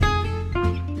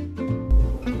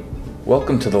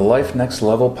Welcome to the Life Next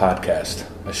Level podcast,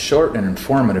 a short and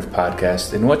informative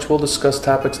podcast in which we'll discuss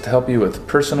topics to help you with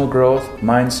personal growth,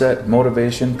 mindset,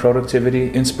 motivation,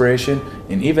 productivity, inspiration,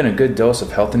 and even a good dose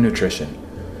of health and nutrition.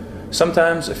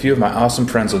 Sometimes a few of my awesome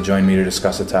friends will join me to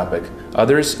discuss a topic.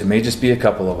 Others, it may just be a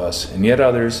couple of us, and yet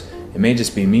others, it may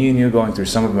just be me and you going through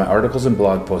some of my articles and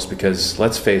blog posts because,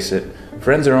 let's face it,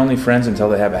 friends are only friends until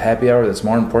they have a happy hour that's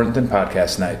more important than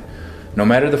podcast night. No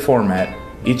matter the format,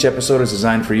 each episode is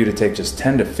designed for you to take just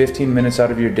 10 to 15 minutes out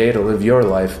of your day to live your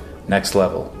life next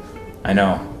level. I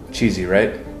know, cheesy,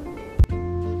 right?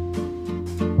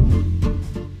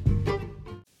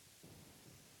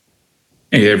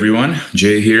 Hey everyone,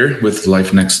 Jay here with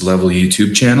Life Next Level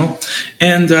YouTube channel.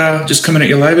 And just coming at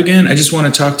you live again, I just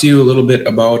want to talk to you a little bit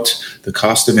about the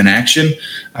cost of inaction.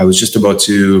 I was just about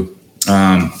to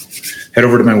head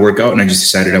over to my workout and I just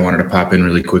decided I wanted to pop in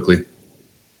really quickly.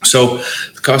 So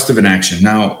the cost of inaction.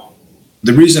 Now,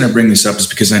 the reason I bring this up is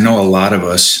because I know a lot of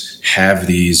us have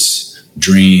these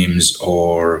dreams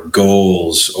or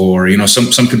goals, or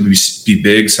some could be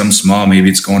big, some small. Maybe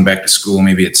it's going back to school.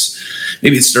 Maybe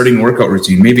it's starting a workout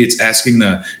routine. Maybe it's asking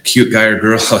the cute guy or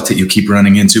girl out that you keep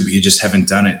running into, but you just haven't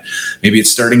done it. Maybe it's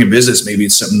starting a business. Maybe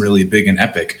it's something really big and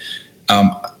epic.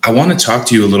 I want to talk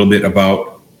to you a little bit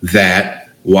about that,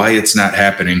 why it's not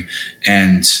happening,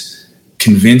 and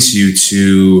convince you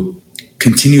to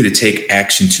continue to take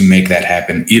action to make that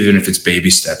happen, even if it's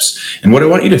baby steps. And what I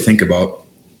want you to think about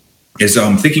is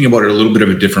thinking about it a little bit of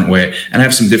a different way. And I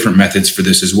have some different methods for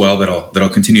this as well that I'll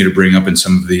continue to bring up in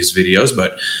some of these videos.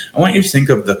 But I want you to think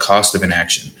of the cost of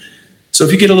inaction. So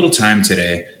if you get a little time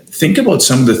today, think about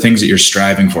some of the things that you're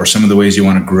striving for, some of the ways you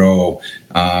want to grow.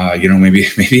 Maybe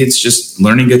it's just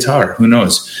learning guitar. Who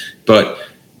knows? But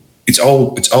it's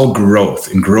all growth,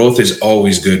 and growth is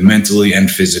always good mentally and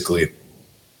physically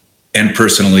and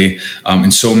personally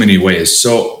in so many ways.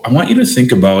 So I want you to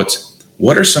think about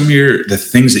what are some of the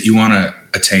things that you want to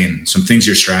attain, some things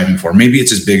you're striving for. Maybe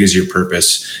it's as big as your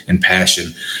purpose and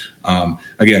passion.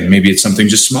 Again, maybe it's something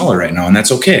just smaller right now, and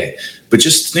that's okay. But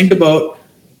just think about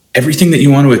everything that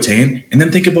you want to attain, and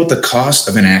then think about the cost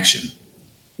of inaction.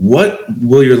 What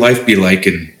will your life be like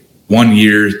in 1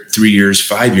 year, 3 years,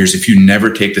 5 years, if you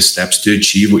never take the steps to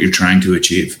achieve what you're trying to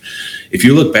achieve? If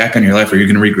you look back on your life, are you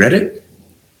going to regret it?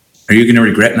 Are you going to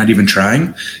regret not even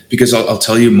trying? Because I'll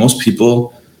tell you, most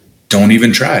people don't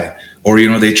even try. Or,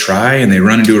 they try and they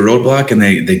run into a roadblock and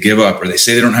they give up, or they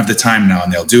say they don't have the time now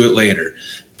and they'll do it later.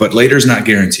 But later is not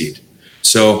guaranteed.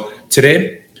 So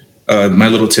today, my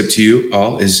little tip to you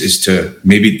all is to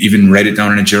maybe even write it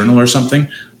down in a journal or something.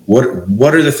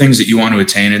 What are the things that you want to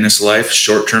attain in this life,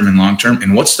 short term and long term?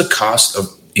 And what's the cost of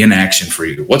inaction for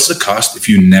you? What's the cost if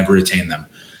you never attain them?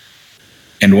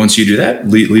 And once you do that,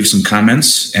 leave some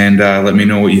comments and let me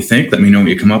know what you think. Let me know what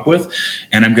you come up with.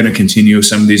 And I'm going to continue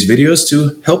some of these videos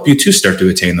to help you to start to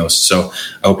attain those. So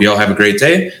I hope you all have a great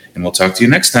day, and we'll talk to you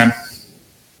next time.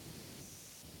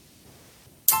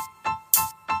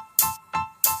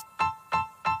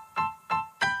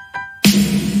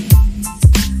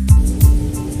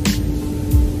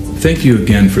 Thank you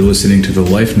again for listening to the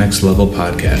Life Next Level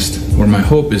podcast, where my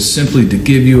hope is simply to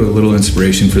give you a little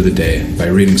inspiration for the day by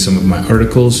reading some of my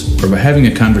articles or by having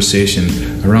a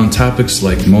conversation around topics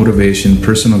like motivation,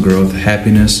 personal growth,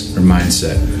 happiness, or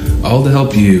mindset, all to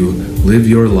help you live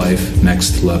your life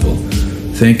next level.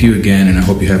 Thank you again, and I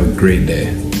hope you have a great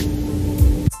day.